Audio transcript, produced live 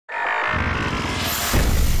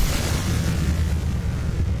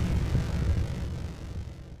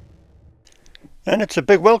And it's a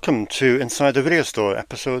big welcome to Inside the Video Store,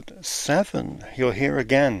 episode 7. You're here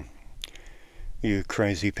again, you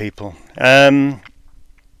crazy people.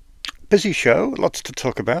 Busy show, lots to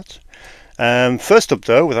talk about. First up,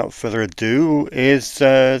 though, without further ado, is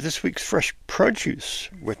this week's fresh produce,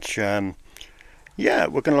 which, we're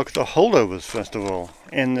going to look at the holdovers, first of all,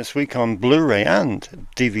 in this week on Blu-ray and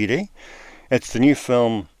DVD. It's the new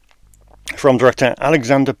film from director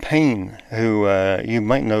Alexander Payne, who you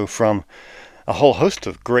might know from a whole host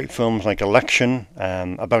of great films like Election,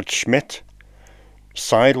 About Schmidt,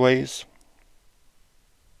 Sideways,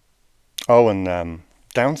 and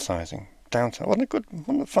Downsizing. Wasn't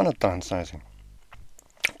it fun at Downsizing?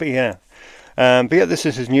 But yeah, this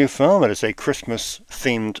is his new film. It is a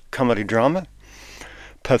Christmas-themed comedy drama,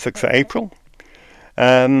 perfect for April.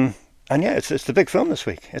 And yeah, it's the big film this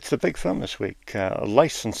week.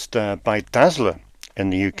 Licensed by Dazzler in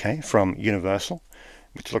the UK from Universal,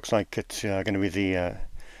 which looks like it's going to be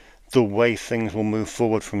the way things will move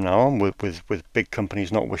forward from now on, with big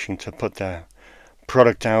companies not wishing to put their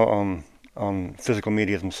product out on physical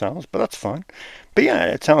media themselves, but that's fine. But yeah,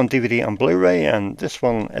 it's out on DVD and Blu-ray, and this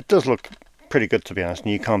one, it does look pretty good, to be honest,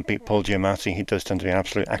 and you can't beat Paul Giamatti. He does tend to be an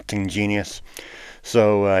absolute acting genius.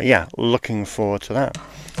 So yeah, looking forward to that.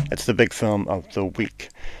 It's the big film of the week.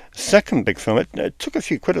 Second big film, it took a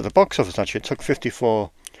few quid at the box office, actually. It took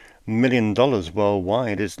 $54 million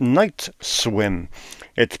worldwide, is Night Swim.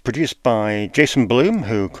 It's produced by Jason Blum,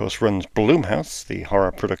 who of course runs Blumhouse, the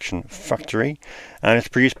horror production factory, and it's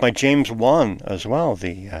produced by James Wan as well,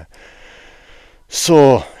 the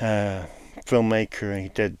Saw filmmaker. He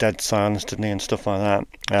did Dead Silence, didn't he, and stuff like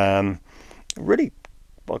that. Really,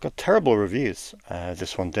 well, got terrible reviews,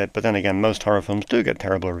 this one did, but then again, most horror films do get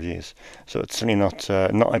terrible reviews, so it's certainly not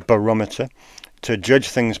a barometer to judge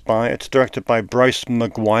things by. It's directed by Bryce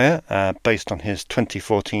Maguire, based on his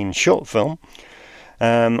 2014 short film,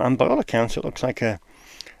 and by all accounts it looks like a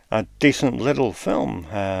decent little film.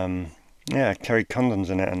 Kerry Condon's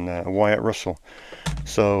in it, and Wyatt Russell,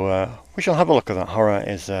 so we shall have a look at that. Horror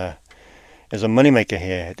is a moneymaker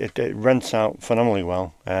here. It rents out phenomenally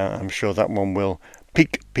well. I'm sure that one will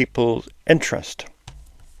pique people's interest.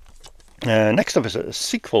 Next up is a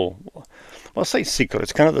sequel. Well, I say sequel,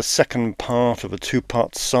 it's kind of the second part of a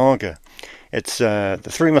two-part saga. It's The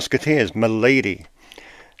Three Musketeers, Milady.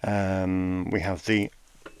 We have the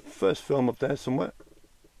first film up there somewhere.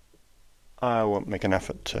 I won't make an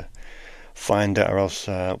effort to find it, or else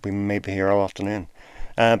we may be here all afternoon.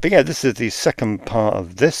 But yeah, this is the second part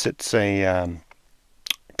of this. It's a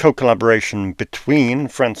co-collaboration between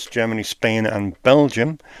France, Germany, Spain and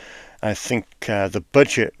Belgium. I think the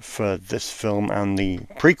budget for this film and the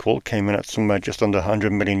prequel came in at somewhere just under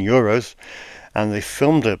 100 million euros, and they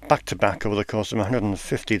filmed it back-to-back over the course of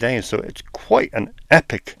 150 days, so it's quite an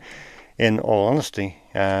epic, in all honesty.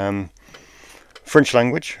 French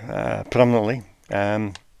language, predominantly.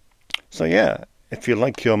 So yeah, if you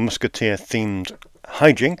like your Musketeer-themed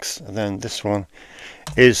hijinks, then this one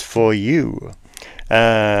is for you.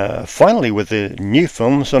 Finally, with the new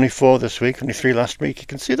films, only 4 this week, only 3 last week, you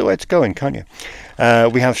can see the way it's going, can't you?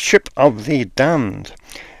 We have Ship of the Damned,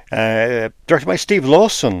 directed by Steve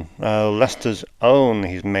Lawson, Leicester's own.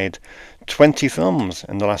 He's made 20 films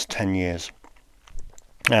in the last 10 years,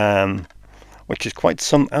 which is quite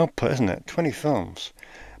some output, isn't it? 20 films.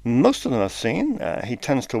 Most of them I've seen. He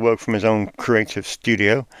tends to work from his own creative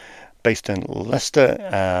studio based in Leicester.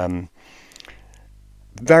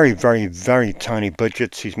 Very, very, very tiny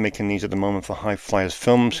budgets. He's making these at the moment for High Flyers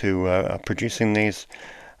Films, who are producing these.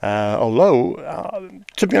 Although,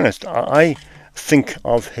 to be honest, I think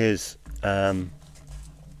of his the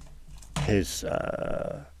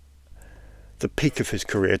peak of his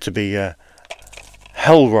career to be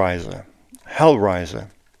Hellraiser.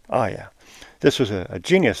 Ah, yeah. This was a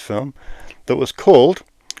genius film that was called,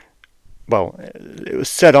 well, it was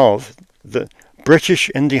said of, the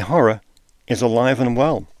British indie horror is alive and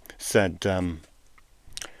well, said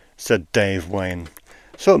Dave Wain.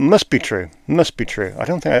 So it must be true. I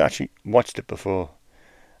don't think I actually watched it before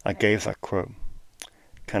I gave that quote.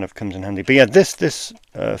 Kind of comes in handy. But yeah, this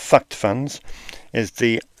fact, fans, is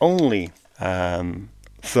the only original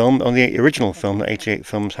film that 88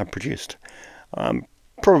 Films have produced.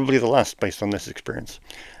 Probably the last, based on this experience.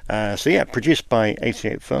 So yeah, produced by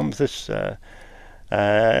 88 Films. This it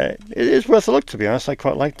is worth a look, to be honest. I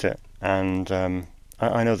quite liked it. And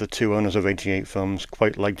I know the 2 owners of 88 Films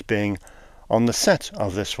quite liked being on the set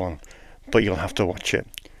of this one, but you'll have to watch it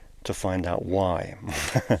to find out why.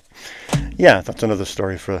 Yeah, that's another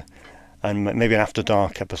story for maybe an After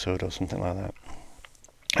Dark episode or something like that.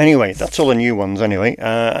 Anyway, that's all the new ones anyway,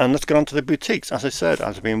 and let's get on to the boutiques. As I said,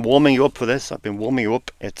 I've been warming you up for this. I've been warming you up.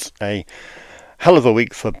 It's a hell of a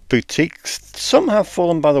week for boutiques. Some have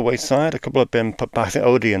fallen by the wayside. A couple have been put back. The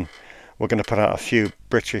Odeon, we're going to put out a few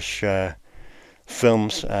British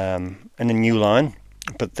films in a new line,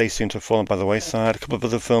 but they seem to have fallen by the wayside. A couple of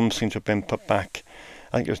other films seem to have been put back.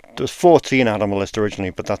 I think there was 14 out on the list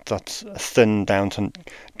originally, but that's thinned down to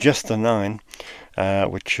just the 9,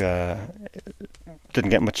 which didn't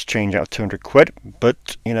get much change out of 200 quid,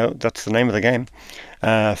 but you know, that's the name of the game.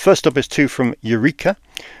 First up is 2 from Eureka.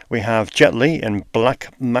 We have Jet Li in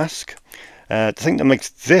Black Mask. The thing that makes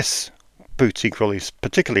this boutique release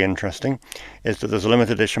particularly interesting is that there's a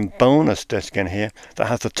limited edition bonus disc in here that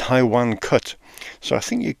has the Taiwan cut. So I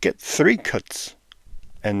think you get 3 cuts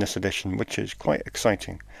in this edition, which is quite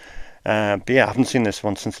exciting. But yeah, I haven't seen this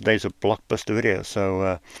one since the days of Blockbuster Video,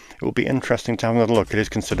 so it will be interesting to have another look. It is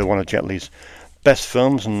considered one of Jet Li's best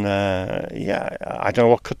films, and yeah, I don't know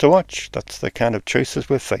what cut to watch. That's the kind of choices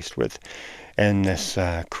we're faced with in this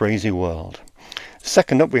crazy world.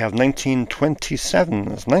 Second up, we have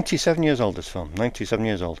 1927. It's 97 years old, this film. 97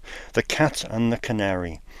 years old. The Cat and the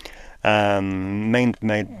Canary. Made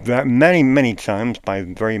many times by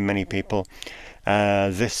very many people.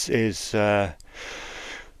 This is the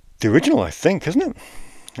original, I think, isn't it?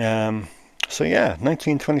 So yeah,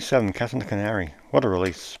 1927, Cat and the Canary. What a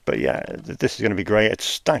release. But yeah, this is going to be great. It's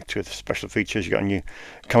stacked with special features. You've got a new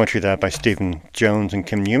commentary there by Stephen Jones and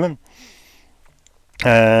Kim Newman.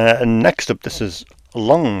 And next up, this has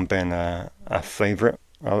long been a favourite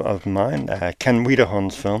of mine. Ken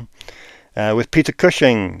Wiederhorn's film with Peter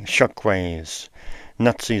Cushing, Shockwaves,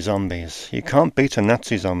 Nazi zombies. You can't beat a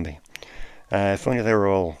Nazi zombie. If only they were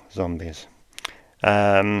all zombies.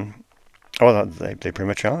 Oh, they pretty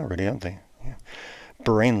much are, really, aren't they? Yeah.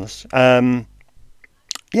 Brainless.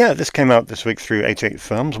 Yeah, this came out this week through 88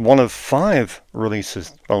 Films. One of 5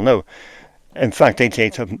 releases. Well, no. In fact,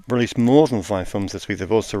 88 have released more than 5 films this week.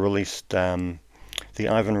 They've also released the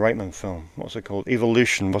Ivan Reitman film. What was it called?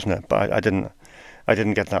 Evolution, wasn't it? But I didn't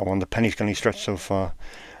get that one. The penny's can only stretch so far.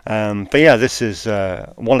 But yeah, this is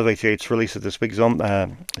one of 88's releases this week.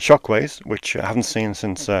 Shockwaves, which I haven't seen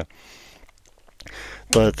since the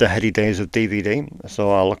heady days of DVD. So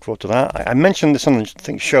I'll look forward to that. I mentioned this on, I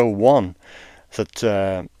think, show 1,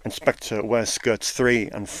 that Inspector Wears Skirts 3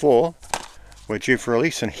 and 4 were due for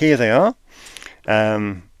release, and here they are.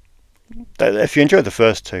 If you enjoyed the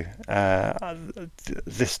first 2,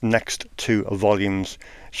 this next 2 volumes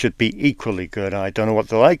should be equally good. I don't know what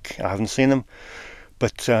they're like. I haven't seen them,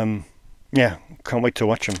 but yeah, can't wait to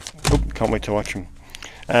watch them. Can't wait to watch them.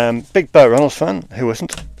 Big Burt Reynolds fan, who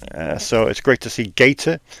isn't? So it's great to see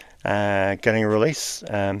Gator getting a release.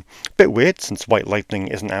 Bit weird since White Lightning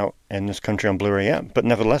isn't out in this country on Blu-ray yet, but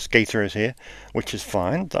nevertheless, Gator is here, which is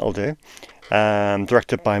fine. That'll do.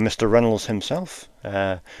 Directed by Mr. Reynolds himself.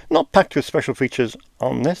 Not packed with special features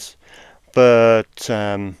on this, but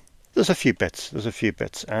there's a few bits.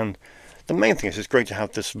 And the main thing is it's great to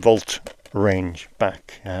have this Vault range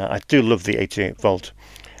back. I do love the 88 Vault.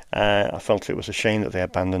 I felt it was a shame that they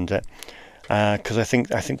abandoned it, because I think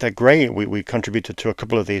they're great. We contributed to a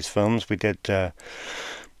couple of these films. We did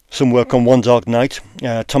some work on One Dog Night,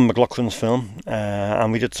 Tom McLaughlin's film,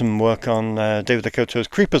 and we did some work on David Okoto's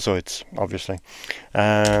Creepazoids, obviously,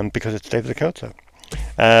 because it's David Okoto.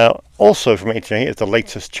 Also from 88 is the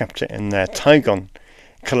latest chapter in their Tygon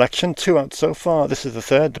collection. 2 out so far. This is the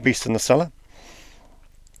 3rd, The Beast in the Cellar.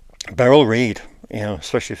 Beryl Reid, you know,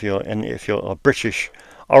 especially if you're a British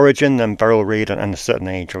origin, then Beryl Reid, and a certain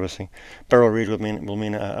age, obviously. Beryl Reid will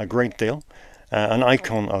mean a great deal. An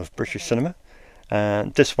icon of British cinema.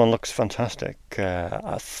 This one looks fantastic.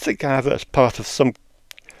 I think I have it as part of some,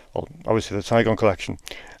 well, obviously the Tygon collection.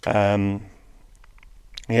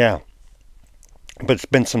 Yeah, but it's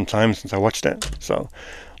been some time since I watched it, so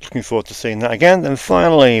looking forward to seeing that again. Then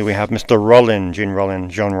finally we have Mr. Rollin, Jean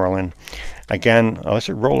Rollin. Again, oh, is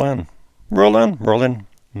it Rollin?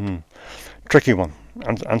 Tricky one.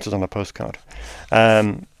 Answers on a postcard.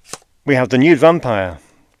 We have The Nude Vampire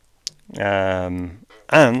and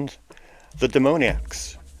The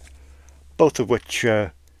Demoniacs, both of which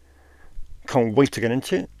can't wait to get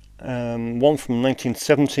into. One from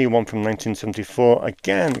 1970, one from 1974.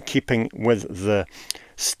 Again, keeping with the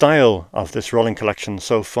style of this Rolling collection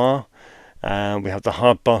so far. We have the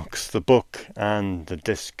hard box, the book, and the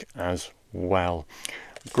disc as well.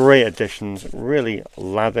 Great editions, really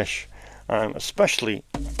lavish. I'm especially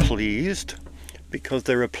pleased because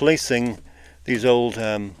they're replacing these old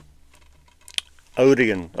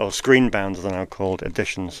Odeon, or screen-bound as they're now called,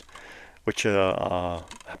 editions, which have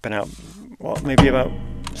been out, what, maybe about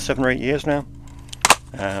 7 or 8 years now.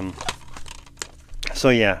 So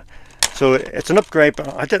yeah, so it's an upgrade,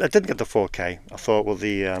 but I didn't get the 4K. I thought, well,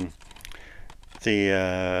 the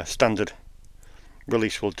standard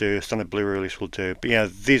release will do, standard Blu-ray release will do. But yeah,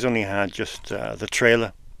 these only had just the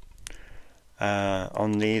trailer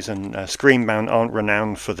on these, and Screenbound aren't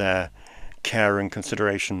renowned for their care and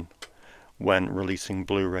consideration when releasing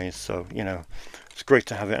Blu-rays. So you know, it's great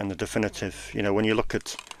to have it in the definitive. You know, when you look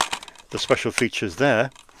at the special features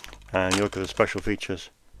there, and you look at the special features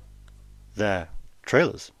there,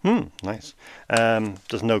 trailers, nice.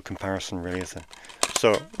 There's no comparison really, is there?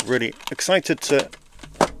 So really excited to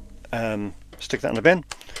stick that in the bin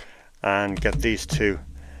and get these two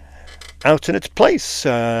out in its place.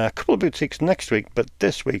 A couple of boutiques next week, but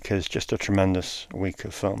this week is just a tremendous week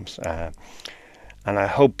of films, and I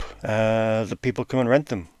hope that people come and rent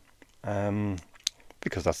them,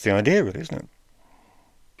 because that's the idea, really, isn't it?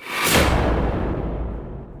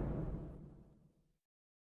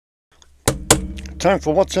 Time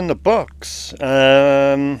for what's in the box.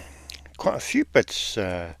 Quite a few bits,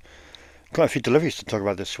 quite a few deliveries to talk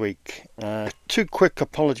about this week. Two quick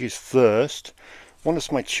apologies first. One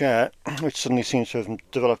is my chair, which suddenly seems to have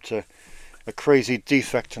developed a crazy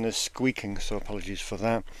defect and is squeaking, so apologies for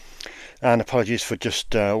that. And apologies for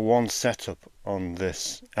just one setup on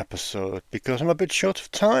this episode, because I'm a bit short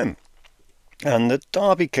of time. And the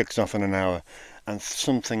derby kicks off in an hour, and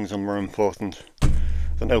some things are more important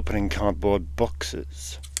than opening cardboard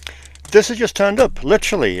boxes. This has just turned up,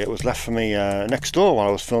 literally. It was left for me next door while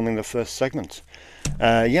I was filming the first segment.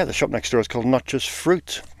 Yeah, the shop next door is called Not Just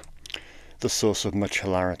Fruit, the source of much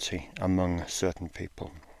hilarity among certain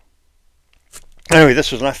people. Anyway,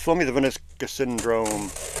 this was left for me, the Vinegar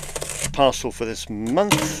Syndrome parcel for this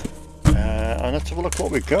month. And let's have a look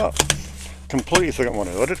what we've got. Completely forgot what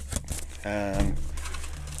I ordered.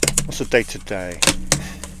 What's the date today?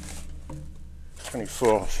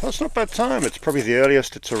 24th. That's not bad time. It's probably the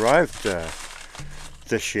earliest it's arrived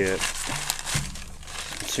this year.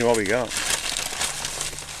 Let's see what we got.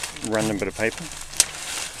 Random bit of paper.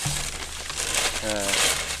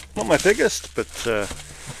 Not my biggest, but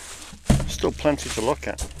still plenty to look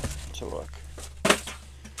at. Let's have a look.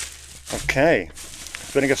 Okay,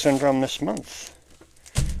 Vinegar Syndrome this month.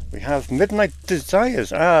 We have Midnight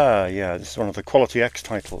Desires. Ah, yeah, this is one of the Quality X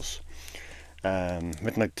titles.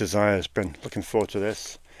 Midnight Desires, been looking forward to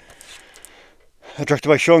this. Directed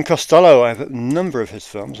by Sean Costello. I have a number of his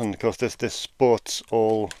films, and of course this sports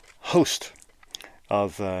all host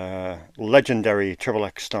of legendary Triple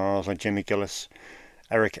X stars like Jamie Gillis,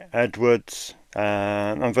 Eric Edwards,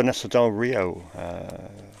 and Vanessa Del Rio,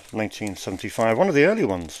 1975, one of the early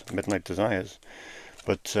ones, Midnight Desires.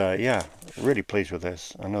 But yeah, really pleased with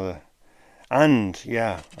this. And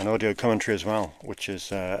yeah, an audio commentary as well, which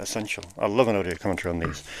is essential. I love an audio commentary on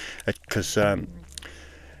these, because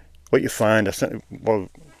what you find, while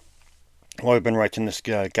I've been writing this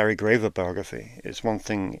Gary Graver biography, is one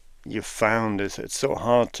thing you've found is it's so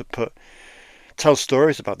hard to tell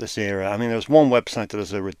stories about this era. I mean, there's one website that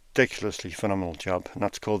does a ridiculously phenomenal job, and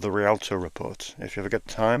that's called the Rialto Report. If you ever get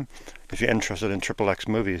time, if you're interested in Triple X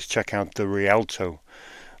movies, check out the Rialto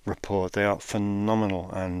Report. They are phenomenal,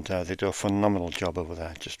 and they do a phenomenal job over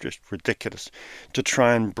there. Just ridiculous to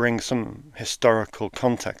try and bring some historical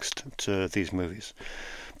context to these movies,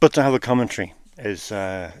 but to have a commentary is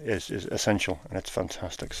essential, and it's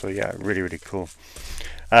fantastic. So yeah, really cool.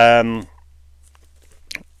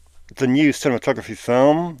 The new cinematography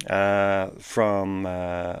film from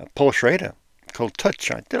Paul Schrader called Touch.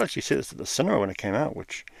 I did actually see this at the cinema when it came out,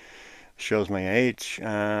 which shows my age.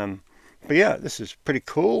 But yeah, this is pretty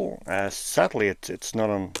cool. Sadly, it's not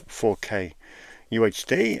on 4K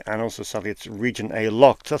UHD, and also sadly it's Region A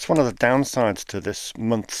locked. That's one of the downsides to this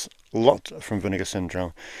month's lot from Vinegar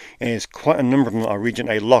Syndrome. Is quite a number of them are Region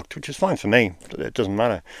A locked, which is fine for me. It doesn't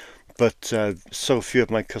matter. But so few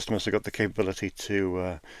of my customers have got the capability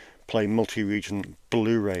to play multi-region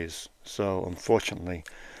Blu-rays. So unfortunately,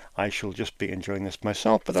 I shall just be enjoying this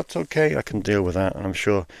myself. But that's okay. I can deal with that, and I'm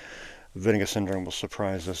sure Vinegar Syndrome will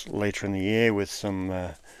surprise us later in the year with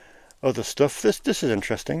some other stuff. This is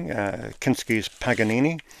interesting. Kinski's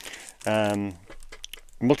Paganini,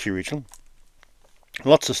 multi-regional.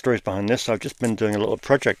 Lots of stories behind this. I've just been doing a little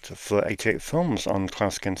project for 88 Films on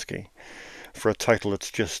Klaus Kinski for a title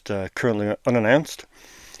that's just currently unannounced.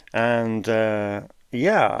 And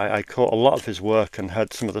yeah, I caught a lot of his work and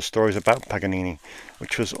heard some of the stories about Paganini,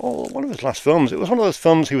 which was one of his last films. It was one of those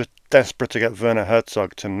films he was desperate to get Werner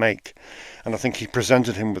Herzog to make, and I think he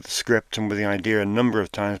presented him with the script and with the idea a number of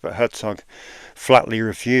times, but Herzog flatly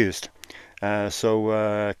refused.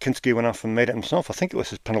 So Kinski went off and made it himself. I think it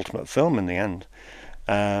was his penultimate film in the end.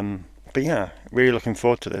 But yeah, really looking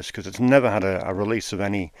forward to this because it's never had a release of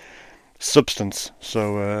any substance,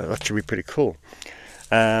 so that should be pretty cool.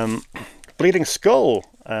 Bleeding Skull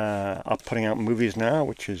are putting out movies now,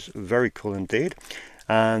 which is very cool indeed.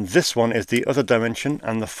 And this one is The Other Dimension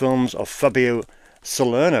and the films of Fabio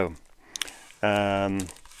Salerno,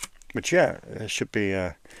 which yeah, should be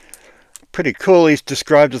pretty cool. He's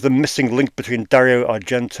described as the missing link between Dario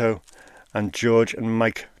Argento and George and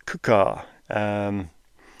Mike Cukor.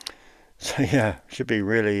 So yeah, should be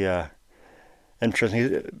really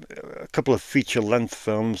interesting. A couple of feature-length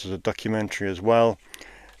films, there's a documentary as well,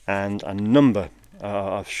 and a number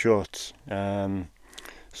of shorts.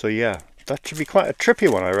 So yeah, that should be quite a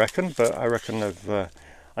trippy one, I reckon. But I reckon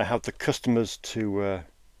I have the customers to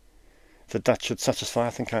that should satisfy.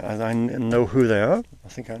 I think I know who they are. I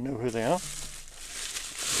think I know who they are.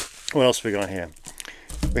 What else have we got here?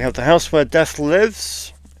 We have The House Where Death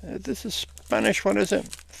Lives. This is a Spanish one, is it?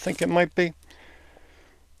 I think it might be.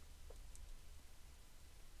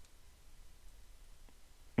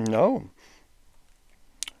 No,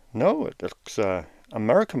 it looks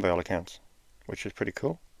American by all accounts, which is pretty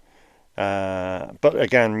cool. But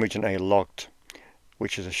again, Region A locked,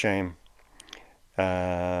 which is a shame.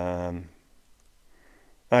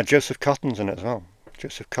 Joseph Cotton's in it as well.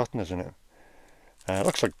 Joseph Cotton is in it.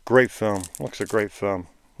 Looks like a great film.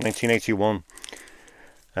 1981.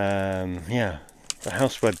 Yeah, The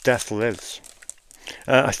House Where Death Lives.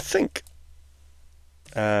 I think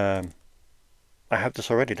I have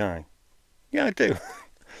this already, don't I? Yeah, I do.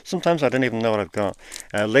 Sometimes I don't even know what I've got.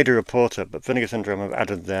 Lady Reporter, but Vinegar Syndrome have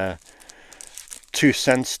added their 2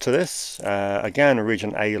 cents to this. Again, a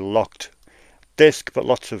Region A locked disc, but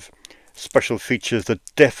lots of special features that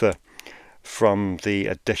differ from the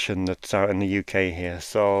edition that's out in the UK here.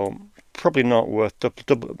 So probably not worth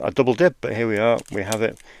a double dip, but here we are. We have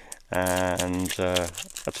it, and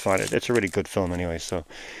that's fine. It's a really good film anyway, so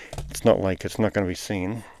it's not like it's not going to be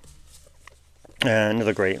seen.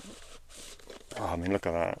 Another great. Oh, I mean, look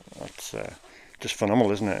at that. That's just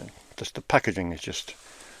phenomenal, isn't it? Just the packaging is just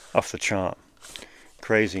off the chart.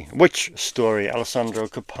 Crazy. Which Story? Alessandro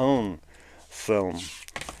Capone film.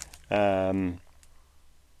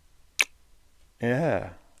 Yeah,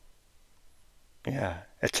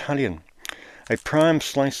 Italian. A prime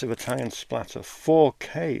slice of Italian splatter,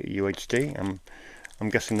 4K UHD. I'm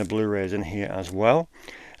guessing the Blu-ray is in here as well.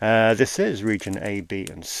 This is Region A, B,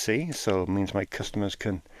 and C, so it means my customers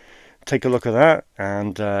can take a look at that.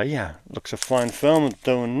 And yeah, looks a fine film.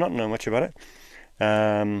 Do not know much about it.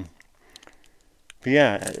 But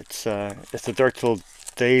yeah, it's the directorial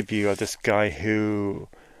debut of this guy who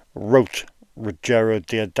wrote Ruggero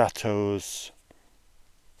Deodato's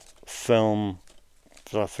film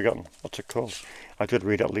that I've forgotten. What's it called? I did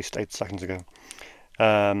read it at least 8 seconds ago.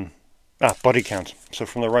 Body Count. So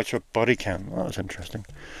from the writer of Body Count. Oh, that's interesting.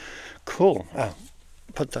 Cool.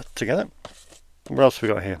 Put that together. What else have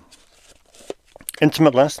we got here?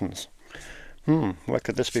 Intimate Lessons. Where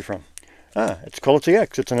could this be from? It's Quality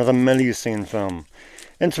X. It's another Melusine film.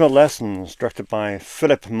 Intimate Lessons, directed by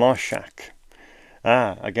Philip Marshak.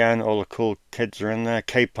 Again, all the cool kids are in there.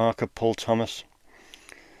 Kay Parker, Paul Thomas.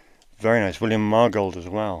 Very nice. William Margold as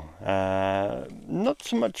well. Not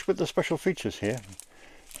so much with the special features here.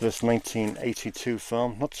 This 1982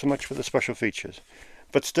 film, not so much with the special features.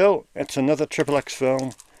 But still, it's another XXX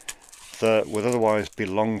film that would otherwise be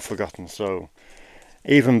long forgotten. So,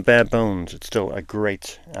 even bare bones, it's still a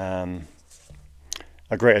great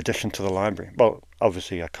addition to the library. Well,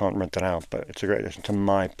 obviously I can't rent it out, but it's a great addition to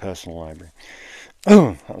my personal library.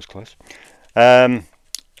 Oh, that was close.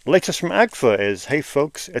 Latest from AGFA is, hey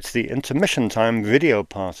folks, it's the intermission time video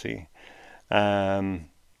party.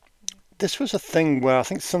 This was a thing where I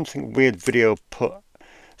think Something Weird Video put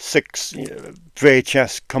 6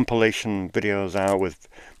 VHS compilation videos out with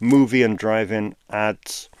movie and drive-in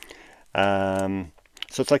ads. So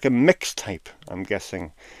it's like a mixtape, I'm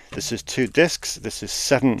guessing. This is 2 discs. This is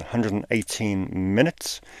 718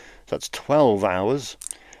 minutes. So that's 12 hours.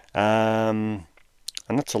 And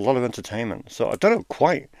that's a lot of entertainment. So I don't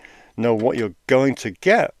quite know what you're going to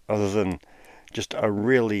get other than just a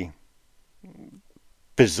really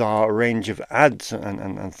bizarre range of ads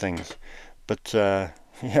and things. But yeah,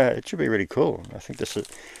 it should be really cool. I think this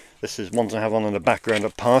is one to have on in the background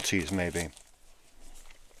at parties maybe.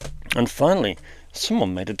 And finally,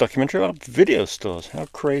 someone made a documentary about video stores. How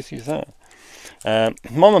crazy is that?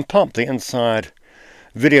 Mom and Pop, the inside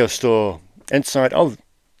video store,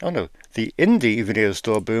 the indie video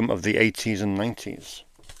store boom of the 80s and 90s.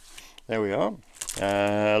 There we are.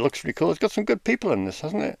 Looks really cool. It's got some good people in this,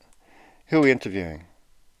 hasn't it? Who are we interviewing?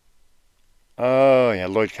 Oh yeah,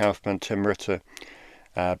 Lloyd Kaufman, Tim Ritter,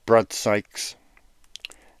 Brad Sykes,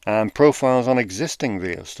 and profiles on existing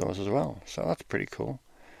video stores as well. So that's pretty cool.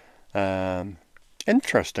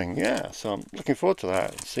 Interesting, yeah. So I'm looking forward to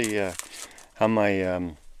that. See how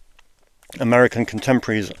my American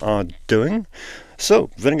contemporaries are doing. So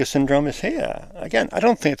Vinegar Syndrome is here again. I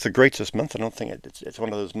don't think it's the greatest month. I don't think it's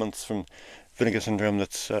one of those months from Vinegar Syndrome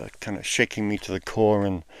that's kind of shaking me to the core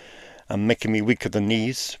and making me weak at the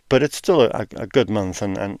knees. But it's still a good month,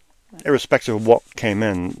 and irrespective of what came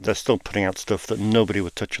in, they're still putting out stuff that nobody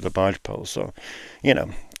would touch with a barge pole. So, you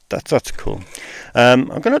know, that's cool. I'm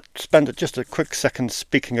going to spend just a quick second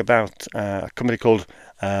speaking about a company called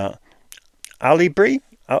Alibris,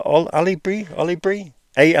 Alibris,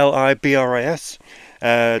 ALIBRIS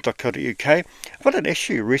 .co.uk. I've had an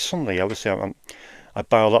issue recently. Obviously, I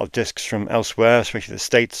buy a lot of discs from elsewhere, especially the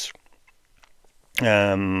States.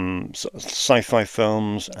 Sci-fi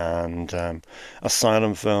films and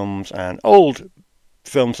asylum films and old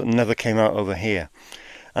films that never came out over here.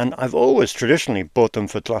 And I've always traditionally bought them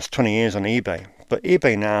for the last 20 years on eBay. But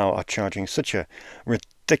eBay now are charging such a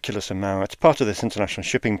ridiculous amount. It's part of this international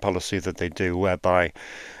shipping policy that they do, whereby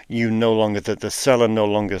the seller no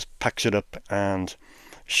longer packs it up and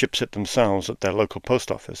ships it themselves at their local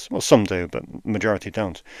post office. Well, some do, but majority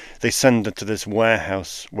don't. They send it to this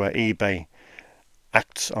warehouse where eBay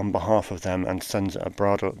acts on behalf of them and sends it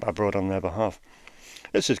abroad on their behalf.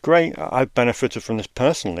 This is great. I've benefited from this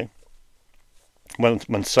personally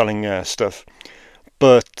when selling stuff.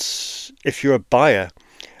 But if you're a buyer,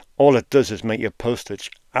 all it does is make your postage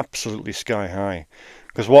absolutely sky high.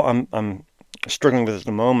 Because what I'm struggling with at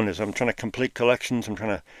the moment is I'm trying to complete collections. I'm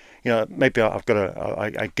trying to, maybe I've got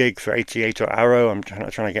a gig for 88 or Arrow. I'm trying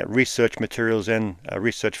to get research materials in,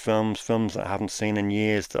 research films that I haven't seen in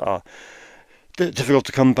years that are difficult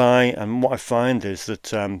to come by. And what I find is that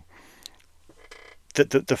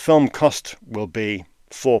the film cost will be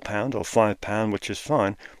 £4 or £5, which is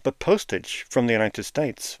fine, but postage from the United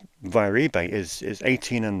States via eBay is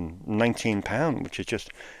 £18 and £19, which is just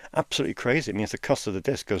absolutely crazy. It means the cost of the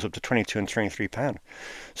disc goes up to £22 and £23.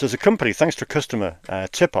 So as a company, thanks to a customer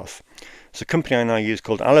tip-off, it's a company I now use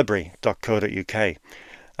called Alibris.co.uk,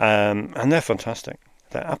 and they're fantastic.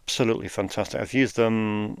 They're absolutely fantastic. I've used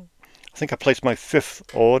them. I think I placed my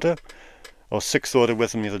 5th order or 6th order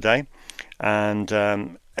with them the other day, and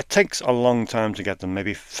it takes a long time to get them,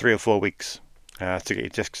 maybe 3 or 4 weeks to get your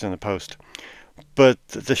discs in the post. But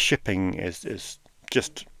the shipping is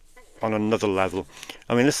just on another level.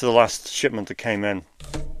 I mean, this is the last shipment that came in.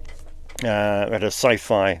 We had a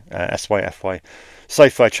sci-fi, SYFY,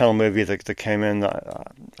 sci-fi channel movie that came in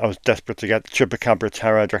that I was desperate to get. Chupacabra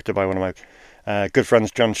Terror, directed by one of my good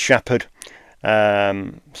friends, John Shepherd.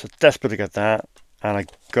 So desperate to get that, and I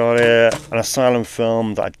got an asylum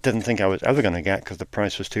film that I didn't think I was ever going to get because the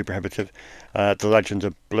price was too prohibitive. The Legend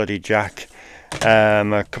of Bloody Jack,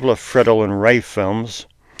 a couple of Fred Olen Ray films.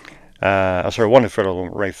 One Fred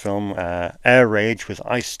Olen Ray film, Air Rage with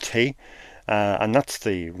Ice-T, and that's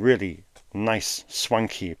the really nice,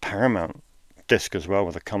 swanky Paramount disc as well,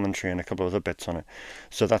 with a commentary and a couple of other bits on it.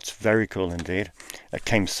 So that's very cool indeed. It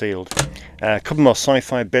came sealed. A couple more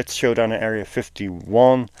sci-fi bits. Showdown at Area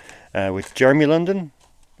 51 with Jeremy London,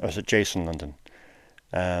 or is it Jason London?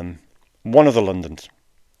 One of the Londons.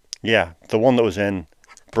 Yeah, the one that was in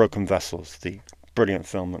Broken Vessels, the brilliant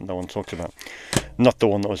film that no one talked about. Not the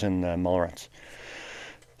one that was in Mallrats.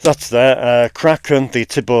 That's there. Kraken, the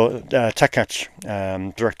Tibor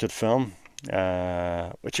Tekac directed film.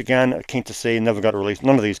 Which again, keen to see, never got a release.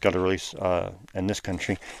 None of these got a release in this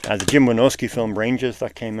country. The Jim Wynorski film Rangers,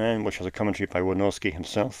 that came in, which has a commentary by Wynorski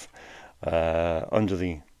himself under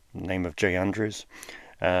the name of Jay Andrews.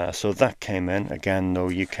 So that came in, again, no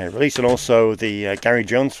UK release. And also the Gary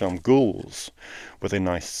Jones film Ghouls, with a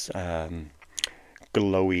nice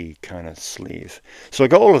glowy kind of sleeve. So I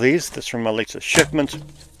got all of these. That's from my latest shipment.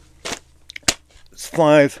 It's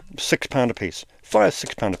 £5-6 a piece.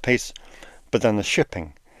 £5-6 a piece. But then the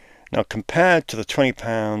shipping. Now, compared to the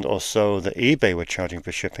 £20 or so that eBay were charging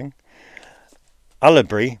for shipping,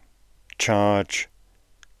 Alibris charge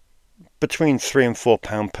between £3 and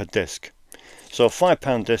 £4 per disc. So a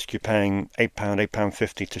 £5 disc, you're paying £8,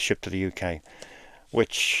 £8.50 to ship to the UK,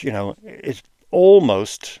 which, is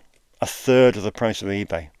almost a third of the price of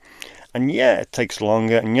eBay. And yeah, it takes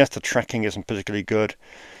longer, and yes, the tracking isn't particularly good.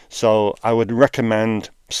 So I would recommend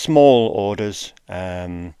small orders.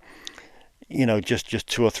 Just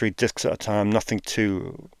 2 or 3 discs at a time, nothing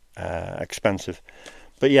too expensive.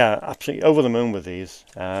 But yeah, absolutely over the moon with these.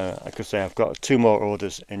 I could say I've got 2 more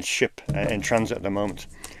orders in transit at the moment.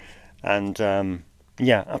 And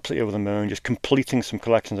yeah, absolutely over the moon, just completing some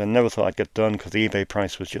collections I never thought I'd get done because the eBay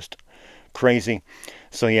price was just crazy.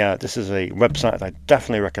 So yeah, this is a website that I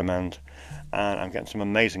definitely recommend, and I'm getting some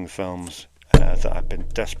amazing films that I've been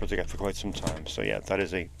desperate to get for quite some time. So yeah, that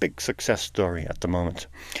is a big success story at the moment.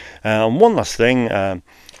 And one last thing, had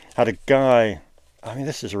a guy, I mean,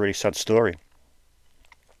 this is a really sad story.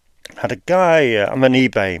 Had a guy, I'm an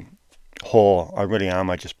eBay whore, I really am.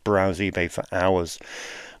 I just browse eBay for hours,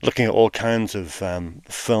 looking at all kinds of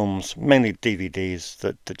films, mainly DVDs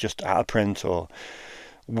that just out of print, or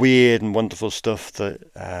weird and wonderful stuff that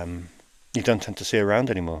you don't tend to see around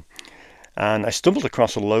anymore. And I stumbled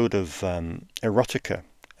across a load of erotica,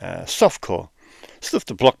 softcore, stuff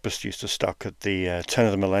the Blockbuster used to stock at the turn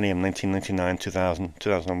of the millennium, 1999, 2000,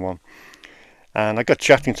 2001. And I got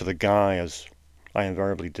chatting to the guy, as I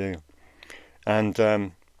invariably do. And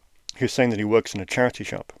he was saying that he works in a charity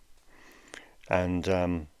shop. And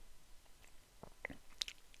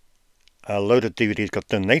a load of DVDs got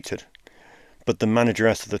donated. But the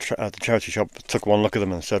manageress of the charity shop took one look at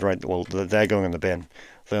them and said, right, well, they're going in the bin.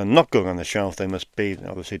 They're not going on the shelf. They must be,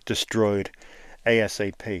 obviously, destroyed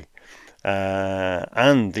ASAP.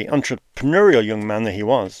 And the entrepreneurial young man that he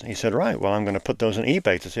was, he said, right, well, I'm going to put those on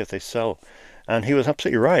eBay to see if they sell. And he was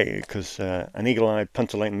absolutely right, because an eagle-eyed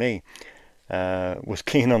punter like me was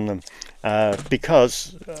keen on them,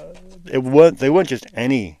 because they weren't just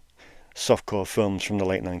any softcore films from the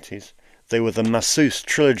late 90s. They were the Masseuse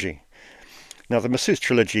trilogy. Now, the Masseuse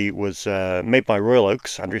trilogy was made by Royal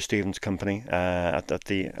Oaks, Andrew Stevens' company, at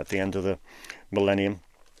the end of the millennium,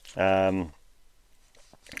 and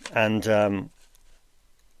I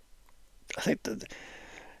think that,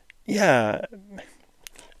 yeah,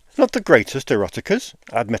 not the greatest eroticas,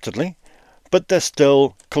 admittedly, but they're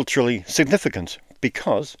still culturally significant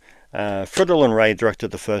because Friddle and Ray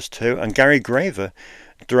directed the first two, and Gary Graver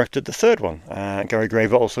directed the third one. Gary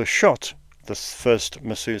Graver also shot the first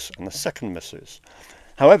Masseuse and the second Masseuse.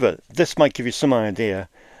 However, this might give you some idea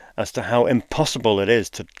as to how impossible it is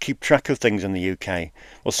to keep track of things in the UK,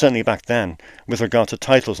 well, certainly back then, with regard to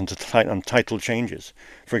titles and title changes.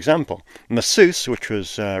 For example, Masseuse, which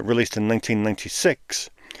was released in 1996,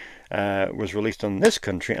 was released in this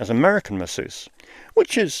country as American Masseuse,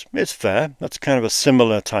 which is fair. That's kind of a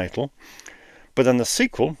similar title. But then the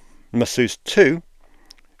sequel, Masseuse 2,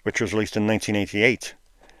 which was released in 1998,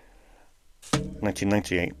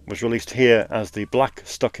 was released here as the Black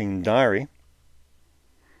Stocking Diary,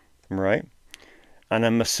 right? And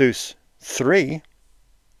then Masseuse 3,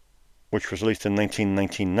 which was released in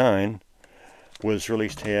 1999, was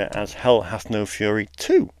released here as Hell Hath No Fury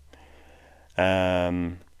 2.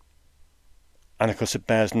 And of course it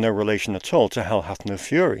bears no relation at all to Hell Hath No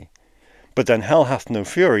Fury. But then Hell Hath No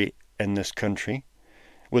Fury in this country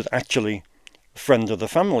was actually Friend of the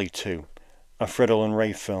Family 2, a Friddle and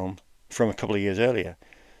Ray film from a couple of years earlier.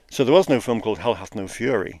 So there was no film called Hell Hath No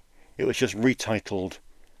Fury. It was just retitled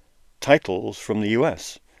titles from the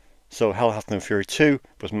US. So Hell Hath No Fury 2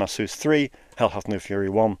 was Masseuse 3, Hell Hath No Fury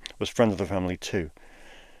 1 was Friend of the Family 2.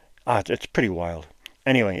 It's pretty wild.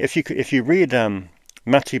 Anyway, if you read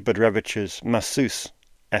Matti Budrevich's Masseuse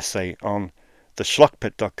essay on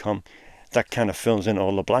theschlockpit.com, that kind of fills in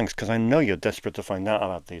all the blanks, because I know you're desperate to find out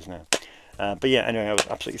about these now. But yeah, anyway, I was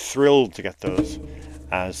absolutely thrilled to get those,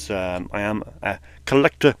 as I am a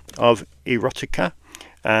collector of erotica,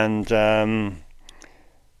 and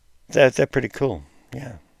they're pretty cool.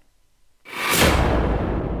 Yeah.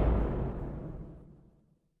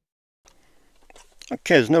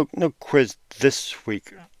 Okay, there's no quiz this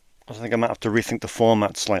week. I think I might have to rethink the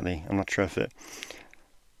format slightly. I'm not sure if it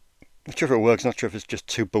works. Not sure if it's just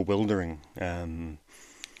too bewildering.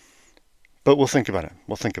 But we'll think about it.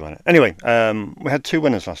 Anyway, we had two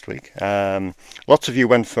winners last week. Lots of you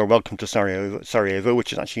went for Welcome to Sarajevo,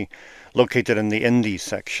 which is actually located in the Indies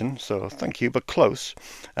section. So thank you, but close.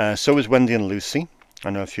 So is Wendy and Lucy. I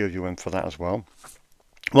know a few of you went for that as well.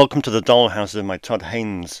 Welcome to the Dollhouses in my Todd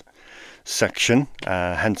Haynes section,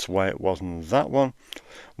 hence why it wasn't that one.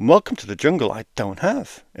 Welcome to the Jungle I don't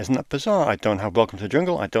have. Isn't that bizarre? I don't have Welcome to the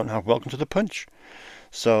Jungle. I don't have Welcome to the Punch.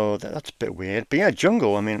 So that's a bit weird. But yeah,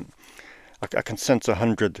 Jungle, I mean, I can sense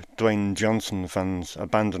 100 Dwayne Johnson fans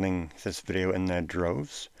abandoning this video in their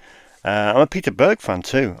droves. I'm a Peter Berg fan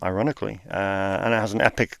too, ironically, and it has an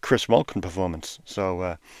epic Chris Walken performance.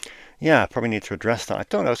 So yeah, I probably need to address that. I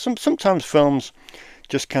don't know. Sometimes films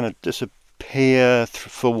just kind of disappear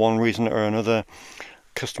for one reason or another.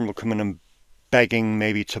 Customer will come in and begging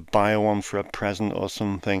maybe to buy one for a present or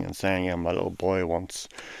something, and saying, yeah, my little boy wants,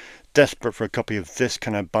 desperate for a copy of this,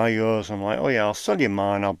 can I buy yours? I'm like, oh yeah, I'll sell you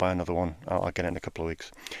mine, I'll buy another one, I'll get it in a couple of weeks.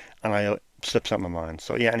 And it slips out my mind.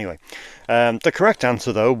 So yeah, anyway, the correct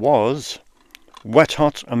answer though was Wet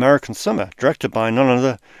Hot American Summer, directed by none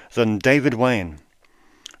other than David Wain,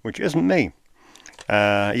 which isn't me.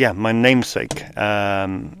 Yeah, my namesake.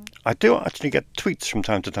 I do actually get tweets from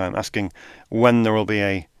time to time asking when there will be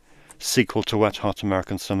a sequel to Wet Hot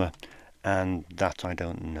American Summer, and that I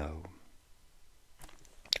don't know.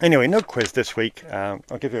 Anyway, no quiz this week.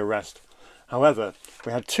 I'll give you a rest. However,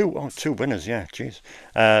 we had two winners. Yeah, jeez.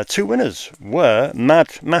 Two winners were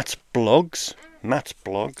Matt Blogs,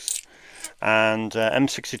 and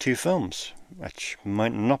M62 Films, which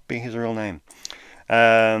might not be his real name.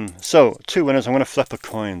 So two winners. I'm going to flip a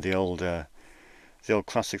coin, the old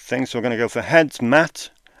classic thing. So we're going to go for heads, Matt,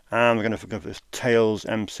 and we're going to go for tails,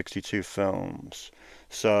 M62 Films.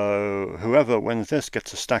 So whoever wins this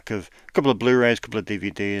gets a couple of Blu-rays, a couple of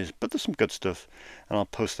DVDs, but there's some good stuff, and I'll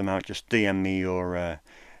post them out. Just DM me your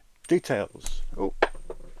details. Oh,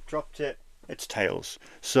 dropped it. It's tails.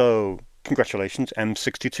 So congratulations,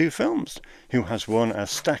 M62 Films, who has won a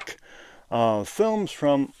stack of films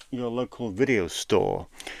from your local video store.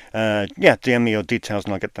 Yeah, DM me your details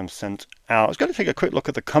and I'll get them sent out. I was going to take a quick look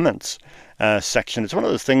at the comments section. It's one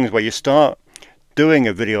of those things where you start doing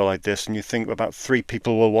a video like this and you think about 3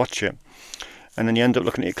 people will watch it, and then you end up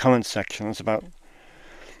looking at your comments section. There's about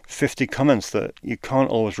 50 comments that you can't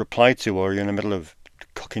always reply to, or you're in the middle of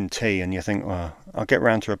cooking tea and you think, well, I'll get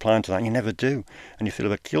round to replying to that, and you never do, and you feel a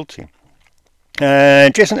bit guilty.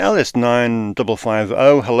 Jason Ellis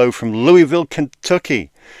 9550, hello from Louisville,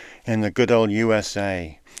 Kentucky, in the good old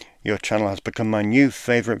USA. Your channel has become my new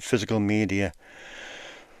favorite physical media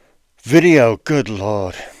video. Good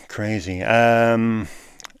lord, crazy. Very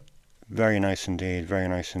nice indeed, very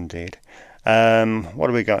nice indeed. What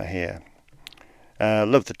do we got here?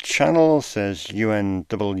 Love the channel, says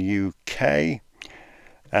UNWK.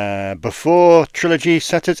 Before trilogy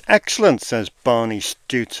set is excellent, says Barney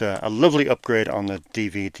Stuter. A lovely upgrade on the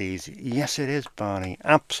DVDs. Yes, it is, Barney.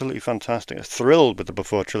 Absolutely fantastic. I'm thrilled with the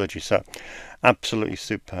Before trilogy set. Absolutely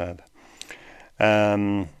superb.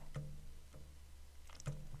 Yeah,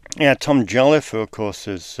 Tom Jolliffe, who of course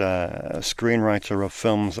is a screenwriter of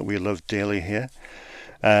films that we love dearly here.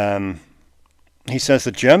 He says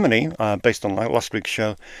that Germany, based on last week's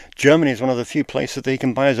show, Germany is one of the few places that he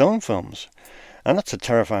can buy his own films. And that's a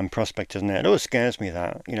terrifying prospect, isn't it? It always scares me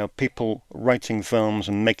that, people writing films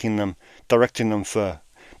and making them, directing them for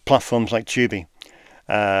platforms like Tubi.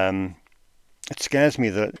 It scares me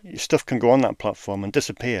that stuff can go on that platform and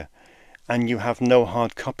disappear, and you have no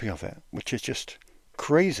hard copy of it, which is just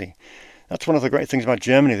crazy. That's one of the great things about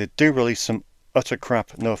Germany. They do release some utter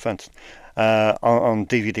crap, no offense, on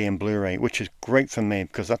DVD and Blu-ray, which is great for me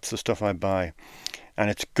because that's the stuff I buy. And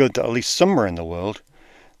it's good that at least somewhere in the world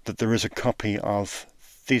that there is a copy of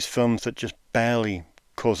these films that just barely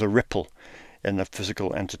cause a ripple in the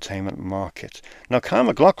physical entertainment market. Now, Kyle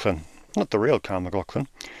MacLachlan, not the real Kyle MacLachlan,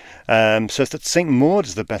 says that St. Maud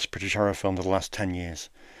is the best British horror film of the last 10 years.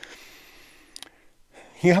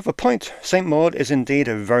 You have a point. St. Maud is indeed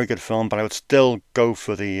a very good film, but I would still go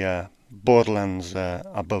for the Borderlands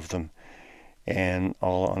above them, in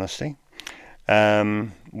all honesty.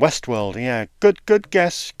 Westworld, yeah, good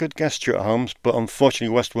guess, Stuart Holmes, but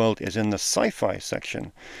unfortunately Westworld is in the sci-fi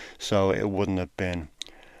section, so it wouldn't have been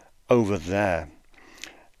over there.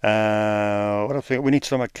 What else? We need to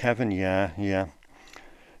talk about Kevin. Yeah,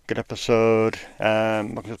 good episode.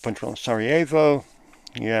 Punch on Sarajevo,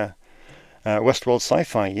 yeah. Westworld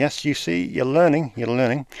sci-fi, yes, you see, you're learning.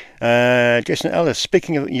 Jason Ellis,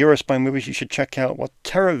 speaking of Eurospy movies, you should check out what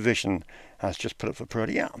TerraVision has just put up for Pro.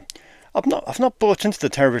 Yeah, I've not bought into the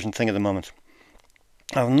TerraVision thing at the moment.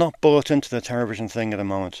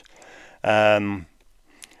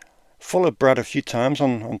 Followed Brad a few times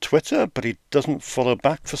on Twitter, but he doesn't follow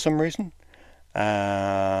back for some reason.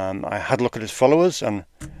 I had a look at his followers, and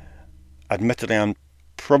admittedly I'm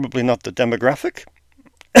probably not the demographic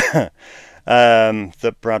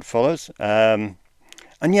that Brad follows. And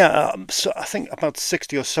yeah, so I think about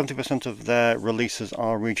 60 or 70% of their releases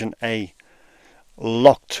are Region A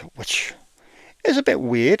locked, which is a bit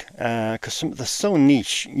weird because they're so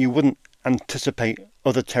niche you wouldn't anticipate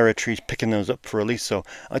other territories picking those up for release. So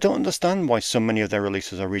I don't understand why so many of their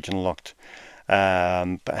releases are region locked.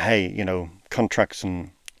 But hey, contracts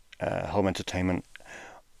and home entertainment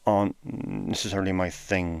aren't necessarily my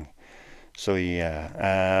thing. So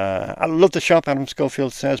yeah, I love the shop. Adam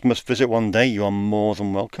Schofield says, must visit one day. You are more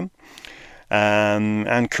than welcome.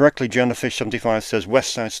 And correctly, Jonahfish75 says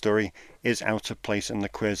West Side Story is out of place in the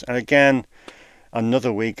quiz. And again,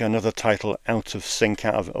 another week, another title out of sync,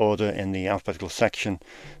 out of order in the alphabetical section.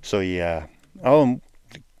 So yeah. Oh,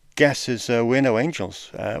 the guess is We're No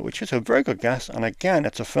Angels, which is a very good guess. And again,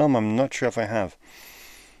 it's a film I'm not sure if I have.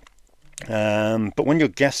 But when you're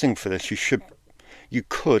guessing for this, you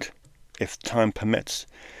could, if time permits,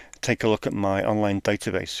 take a look at my online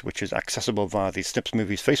database, which is accessible via the Snips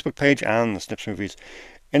Movies Facebook page and the Snips Movies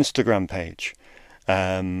Instagram page.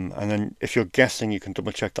 And then if you're guessing, you can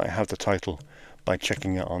double check that I have the title by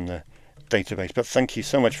checking it on the database. But thank you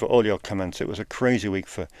so much for all your comments. It was a crazy week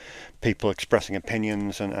for people expressing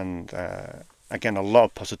opinions and again, a lot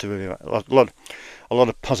of positivity, a lot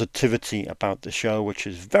of positivity about the show, which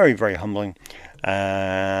is very, very humbling.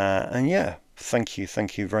 And yeah, thank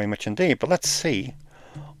you very much indeed. But let's see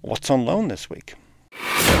what's on loan this week.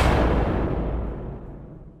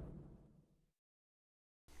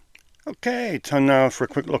 Okay, time now for a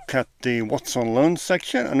quick look at the What's on Loan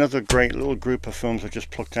section. Another great little group of films I've just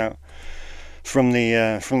plucked out from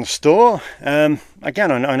the store.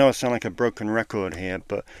 Again, I know I sound like a broken record here,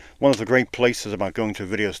 but one of the great places about going to a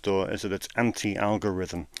video store is that it's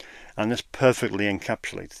anti-algorithm, and this perfectly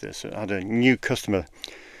encapsulates this. I had a new customer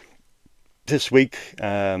this week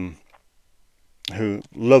who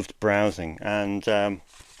loved browsing, and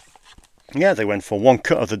yeah, they went for One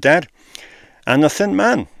Cut of the Dead and The Thin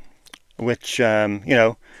Man, which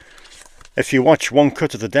if you watch One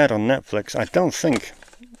Cut of the Dead on Netflix, I don't think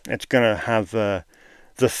it's going to have The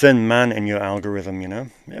Thin Man in your algorithm,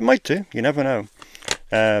 It might do, you never know.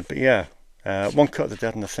 But yeah, One Cut of the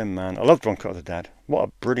Dead and The Thin Man. I loved One Cut of the Dead. What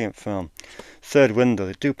a brilliant film. Third Window.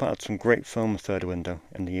 They do put out some great films, Third Window,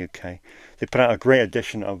 in the UK. They put out a great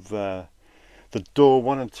edition of The Door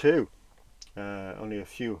 1 and 2 only a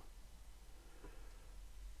few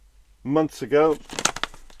months ago.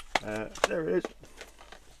 There it is.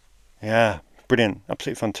 Yeah, brilliant,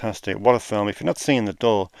 absolutely fantastic. What a film. If you're not seeing The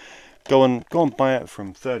Door, go and buy it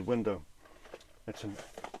from Third Window. It's an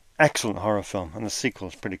excellent horror film, and the sequel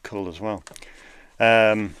is pretty cool as well.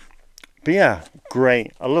 But yeah,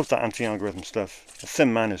 great. I love that anti-algorithm stuff. The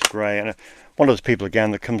Thin Man is great, and one of those people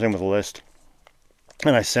again that comes in with a list.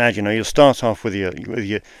 And I said, you'll start off with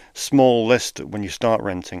your small list when you start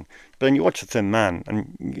renting, but then you watch The Thin Man,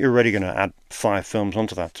 and you're already going to add 5 films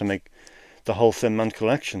onto that to make the whole Thin Man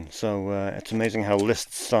collection. So it's amazing how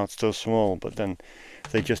lists start so small, but then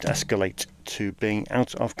they just escalate to being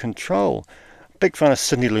out of control. Big fan of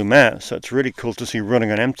Sidney Lumet, so it's really cool to see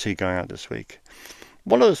Running on Empty going out this week.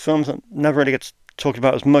 One of those films that never really gets talked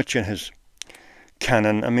about as much in his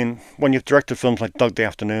canon. I mean, when you've directed films like Dog Day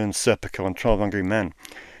Afternoon, Serpico and 12 Angry Men,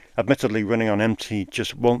 admittedly Running on Empty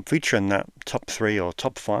just won't feature in that top 3 or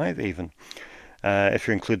top 5 even, if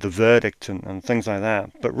you include The Verdict and things like that.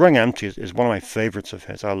 But Running on Empty is one of my favourites of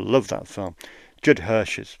his. I love that film. Judd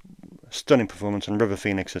Hirsch's stunning performance, and River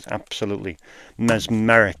Phoenix is absolutely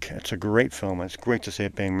mesmeric. It's a great film. It's great to see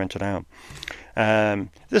it being rented out.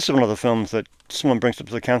 This is one of the films that someone brings up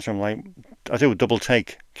to the counter. I'm like, I do a double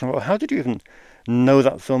take. How did you even know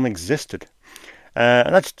that film existed?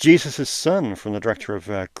 And that's Jesus' Son from the director of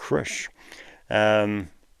Crush.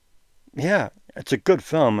 Yeah, it's a good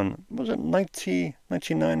film. And was it 99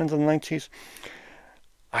 in the 90s?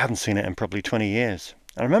 I haven't seen it in probably 20 years.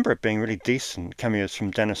 I remember it being really decent. Cameos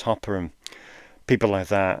from Dennis Hopper and people like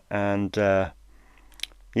that. And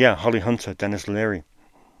yeah, Holly Hunter, Dennis Leary.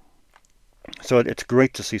 So it's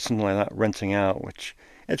great to see something like that renting out, which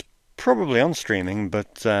it's probably on streaming,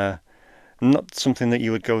 but not something that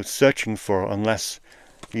you would go searching for unless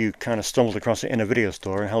you kind of stumbled across it in a video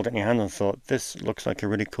store and held it in your hand and thought, this looks like a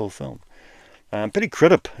really cool film. Billy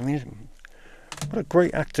Crudup, I mean, what a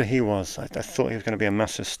great actor he was. I thought he was going to be a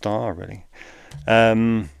massive star, really.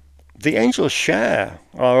 The Angels Share,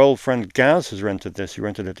 our old friend Gaz has rented this. He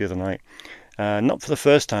rented it the other night. Not for the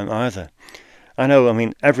first time either. I know, I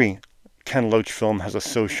mean, every Ken Loach film has a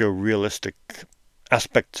socio-realistic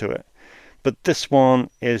aspect to it, but this one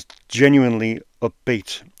is genuinely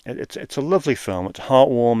upbeat. It's a lovely film. It's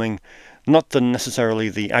heartwarming, not necessarily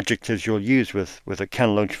the adjectives you'll use with a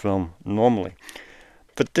Ken Loach film normally,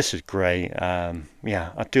 but this is great.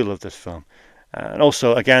 Yeah, I do love this film. And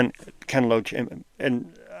also, again, Ken Loach in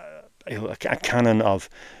a canon of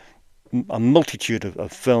a multitude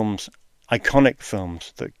of films, iconic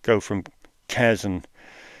films that go from Kes and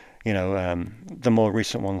the more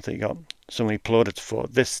recent ones that you got so many plaudits for.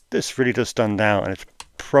 This really does stand out, and it's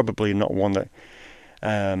probably not one that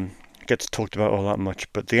gets talked about all that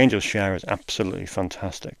much, but The Angels Share is absolutely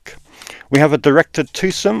fantastic. We have a directed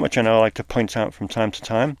twosome, which I know I like to point out from time to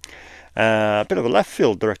time. A bit of a left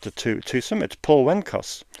field directed twosome. It's Paul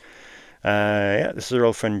Wenkos. Yeah, this is our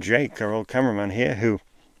old friend Jake, our old cameraman here, who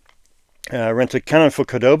rented Canon for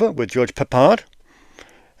Cordoba with George Peppard.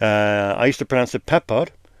 I used to pronounce it Peppard,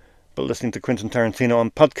 but listening to Quentin Tarantino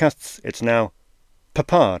on podcasts, it's now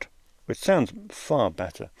Peppard, which sounds far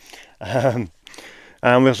better.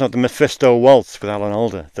 And we also have the Mephisto Waltz with Alan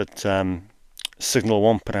Alda that Signal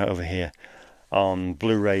One put out over here on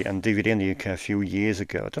Blu-ray and DVD in the UK a few years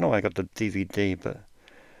ago. I don't know why I got the DVD, but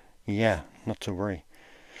yeah, not to worry.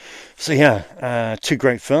 So yeah, two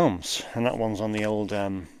great films, and that one's on the old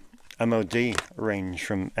MOD range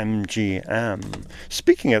from MGM.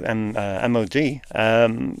 Speaking of MOD,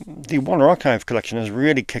 the Warner Archive collection has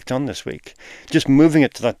really kicked on this week. Just moving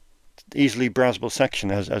it to that easily browsable section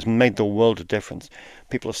has made the world of difference.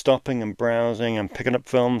 People are stopping and browsing and picking up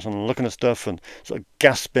films and looking at stuff and sort of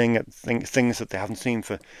gasping at things that they haven't seen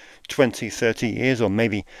for 20, 30 years, or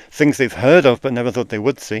maybe things they've heard of but never thought they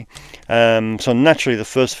would see. So naturally the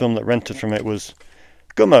first film that rented from it was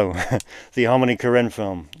Gummo, the Harmony Korine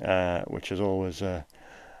film, which is always a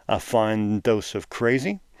fine dose of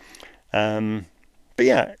crazy. But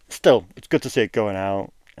yeah, still, it's good to see it going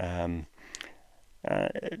out.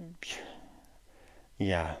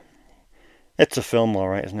 Yeah, it's a film, all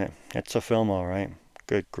right, isn't it? It's a film, all right.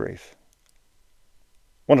 Good grief.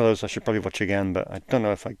 One of those I should probably watch again, but I don't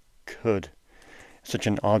know if I could. It's such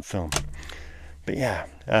an odd film. But yeah,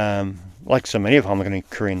 like so many of Harmony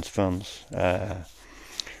Korine's films.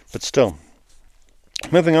 But still,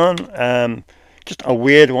 moving on. Just a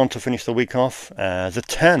weird one to finish the week off. The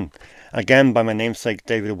 10, again by my namesake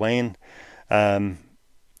David Wain.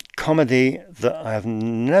 Comedy that I've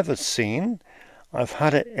never seen. I've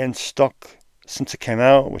had it in stock since it came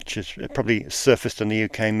out, which is probably surfaced in the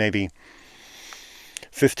UK maybe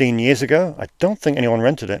 15 years ago. I don't think anyone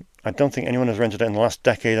rented it. I don't think anyone has rented it in the last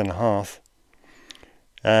decade and a half.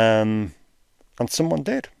 And someone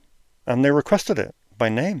did. And they requested it by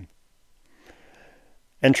name.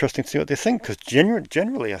 Interesting to see what they think, because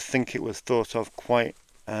generally I think it was thought of quite...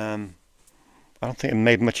 I don't think it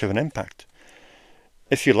made much of an impact.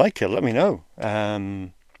 If you like it, let me know,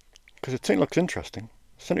 because it looks interesting.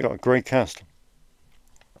 It's certainly got a great cast.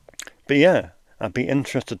 But yeah, I'd be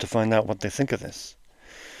interested to find out what they think of this.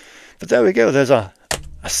 But there we go. There's a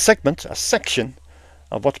section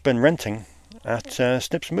of what's been renting at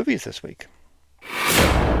Snips Movies this week.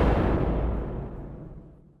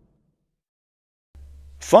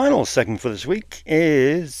 Final segment for this week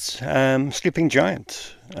is Sleeping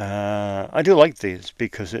Giant. I do like these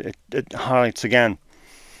because it highlights again.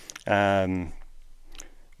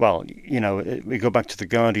 Well, you know, we go back to the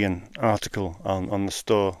Guardian article on the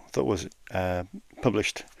store that was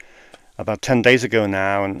published about 10 days ago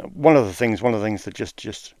now, and one of the things that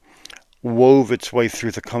just wove its way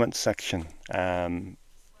through the comments section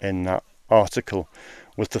in that article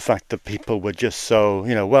was the fact that people were just so,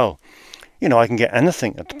 well, I can get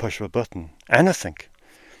anything at the push of a button, anything,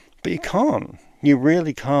 but you can't. You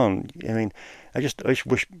really can't. I mean, I just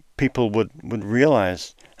wish people would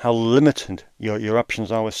realize how limited your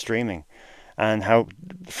options are with streaming, and how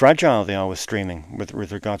fragile they are with streaming with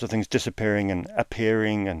regard to things disappearing and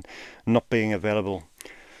appearing and not being available.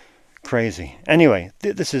 Crazy. Anyway,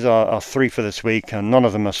 this is our three for this week, and none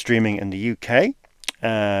of them are streaming in the UK.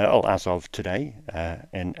 As of today,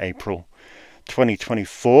 in April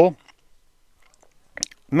 2024.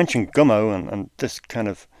 I mentioned Gummo, and this kind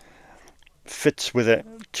of fits with it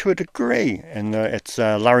to a degree, and it's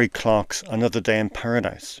Larry Clark's Another Day in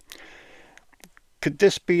Paradise. Could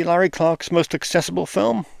this be Larry Clark's most accessible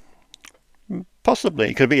film?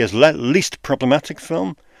 Possibly. Could it be his least problematic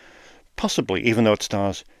film? Possibly, even though it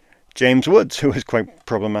stars James Woods, who is quite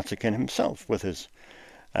problematic in himself with his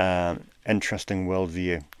interesting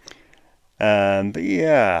worldview. But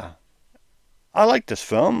yeah, I like this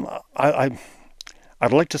film. I'd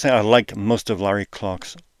like to say I like most of Larry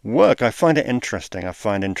Clark's work. I find it interesting. I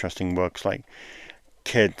find interesting works like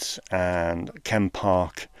Kids and Ken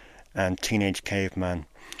Park and Teenage Caveman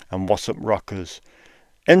and What's Up Rockers.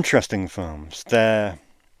 Interesting films. They're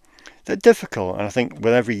difficult, and I think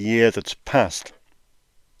with every year that's passed,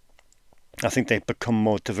 I think they've become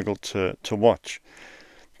more difficult to watch.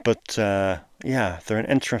 But yeah, they're an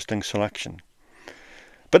interesting selection.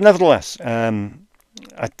 But nevertheless,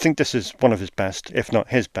 I think this is one of his best, if not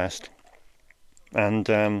his best. And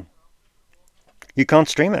you can't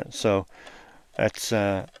stream it, so it's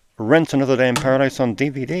rent Another Day in Paradise on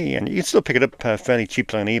DVD, and you can still pick it up fairly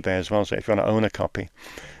cheaply on eBay as well, so if you want to own a copy.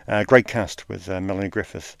 Great cast with Melanie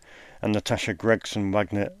Griffith and Natasha Gregson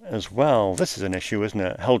Wagner as well. This is an issue, isn't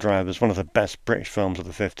it? Hell Driver is one of the best British films of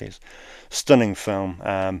the 50s. Stunning film.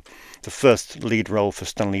 The first lead role for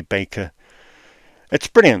Stanley Baker. It's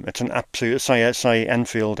brilliant. It's an absolute... Cy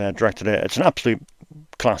Enfield directed it. It's an absolute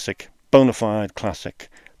classic. Bona fide classic.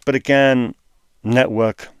 But again,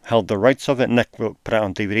 Network held the rights of it. Network put it out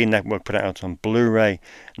on DVD. Network put it out on Blu-ray.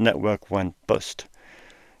 Network went bust.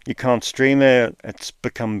 You can't stream it. It's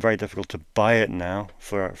become very difficult to buy it now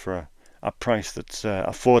for a price that's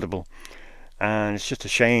affordable. And it's just a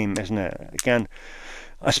shame, isn't it? Again,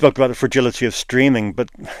 I spoke about the fragility of streaming, but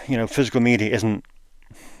physical media isn't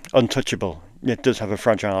untouchable. It does have a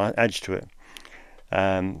fragile edge to it.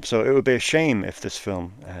 So it would be a shame if this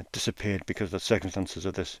film disappeared because of the circumstances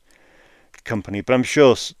of this company. But I'm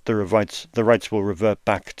sure the rights will revert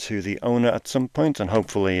back to the owner at some point, and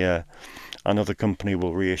hopefully another company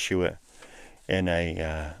will reissue it in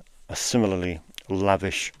a similarly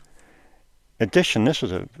lavish edition. This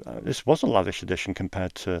was a lavish edition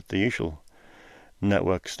compared to the usual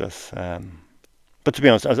network stuff. But to be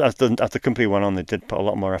honest, as the company went on, they did put a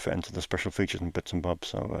lot more effort into the special features and bits and bobs.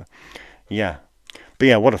 So yeah, but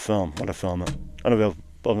yeah, what a film! What a film!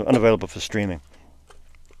 Unavailable for streaming.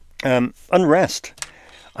 Unrest.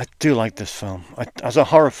 I do like this film. As a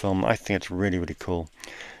horror film, I think it's really, really cool.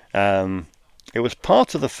 It was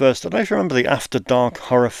part of the first, I don't know if you remember the After Dark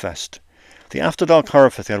Horror Fest. The After Dark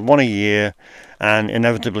Horror Fest, they had one a year, and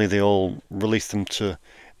inevitably they all released them to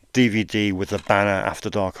DVD with the banner After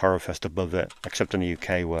Dark Horror Fest above it, except in the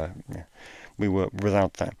UK where we were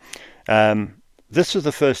without that. This was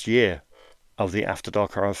the first year of the After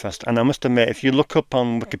Dark Horror Fest, and I must admit, if you look up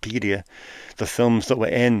on Wikipedia the films that were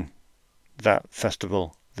in that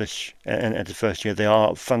festival in the first year, they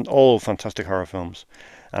are all fantastic horror films,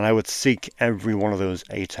 and I would seek every one of those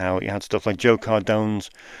 8 out. You had stuff like Joe Cardone's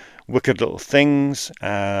Wicked Little Things,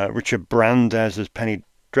 Richard Brandes as Penny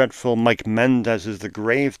Dreadful, Mike Mendez as The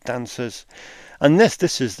Grave Dancers, and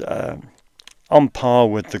this is on par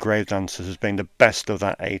with The Grave Dancers as being the best of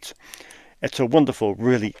that 8. It's a wonderful,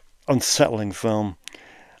 really unsettling film.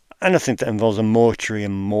 Anything that involves a mortuary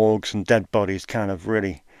and morgues and dead bodies kind of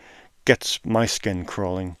really gets my skin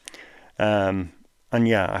crawling. And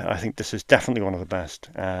yeah, I think this is definitely one of the best.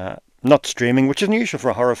 Not streaming, which is unusual for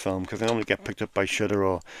a horror film because they normally get picked up by Shudder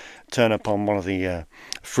or turn up on one of the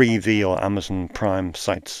Freevee or Amazon Prime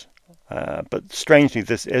sites. But strangely,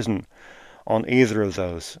 this isn't on either of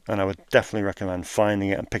those, and I would definitely recommend finding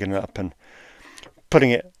it and picking it up and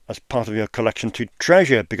putting it as part of your collection to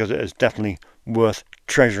treasure, because it is definitely worth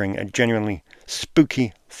treasuring. A genuinely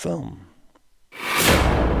spooky film.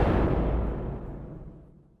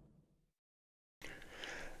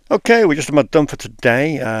 Okay, we're just about done for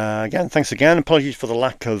today. Again, thanks again. Apologies for the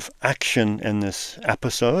lack of action in this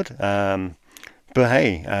episode. But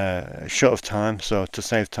hey, short of time, so to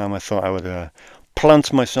save time, I thought I would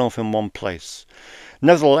plant myself in one place.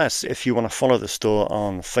 Nevertheless, if you want to follow the store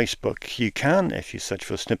on Facebook, you can. If you search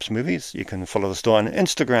for Snips Movies, you can follow the store on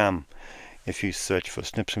Instagram. If you search for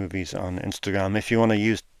Snips Movies on Instagram. If you want to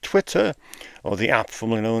use Twitter, or the app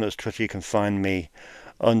formerly known as Twitter, you can find me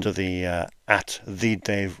under the at the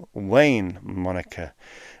Dave Wain moniker.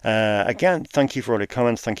 Again, thank you for all your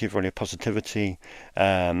comments, thank you for all your positivity,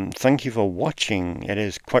 thank you for watching. It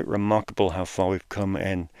is quite remarkable how far we've come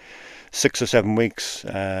in 6 or 7 weeks.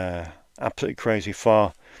 Absolutely crazy,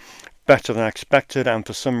 far better than I expected, and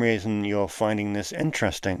for some reason you're finding this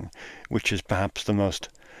interesting, which is perhaps the most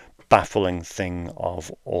baffling thing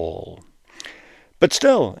of all. But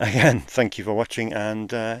still, again, thank you for watching,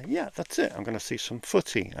 and yeah, that's it. I'm going to see some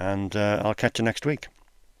footy, and I'll catch you next week.